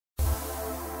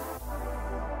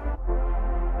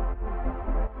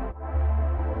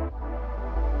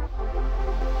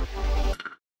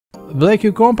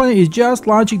Blackview company is just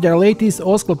launching their latest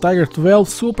OSCAL Tiger 12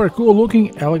 super cool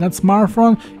looking elegant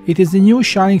smartphone. It is the new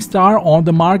shining star on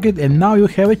the market and now you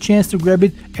have a chance to grab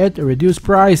it at a reduced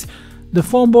price. The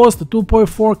phone boasts a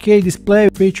 2.4K display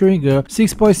featuring a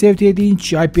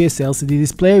 6.78-inch IPS LCD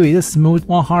display with a smooth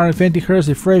 120Hz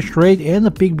refresh rate and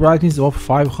a peak brightness of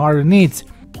 500 nits.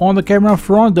 On the camera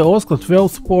front, the OSCAL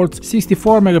 12 supports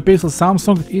 64-megapixel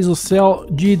Samsung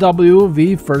ISOCELL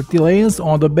GW-V30 lens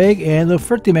on the back and a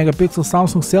 30-megapixel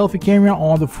Samsung selfie camera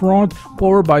on the front,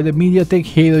 powered by the MediaTek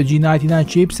Helio G99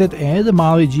 chipset and the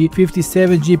Mali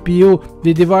G57 GPU.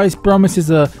 The device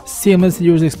promises a seamless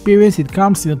user experience. It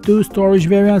comes in two storage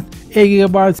variants,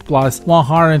 8GB plus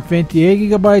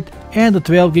 128GB and a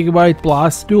 12GB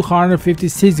plus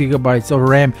 256GB of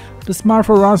RAM. The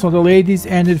smartphone runs on the latest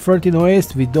Android 13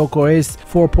 OS with docOS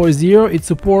 4.0. It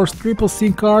supports triple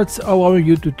SIM cards, allowing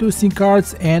you to 2 SIM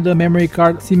cards and a memory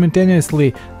card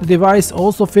simultaneously. The device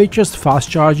also features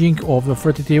fast charging of the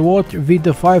 33W with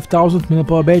the 5000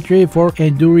 mAh battery for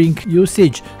enduring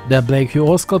usage. The Blackview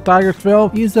OSCAL Tiger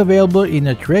 12 is available in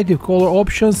attractive color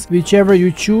options. Whichever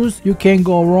you choose, you can't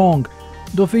go wrong.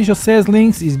 The official sales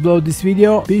links is below this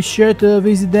video. Be sure to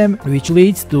visit them, which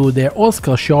leads to their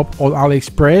OSCAL shop on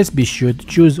AliExpress. Be sure to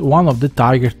choose one of the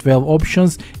Tiger 12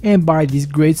 options and buy this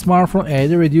great smartphone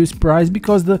at a reduced price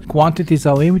because the quantities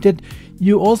are limited.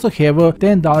 You also have a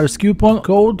 $10 coupon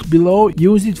code below.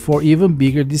 Use it for even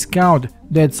bigger discount.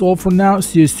 That's all for now.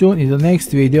 See you soon in the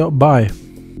next video. Bye.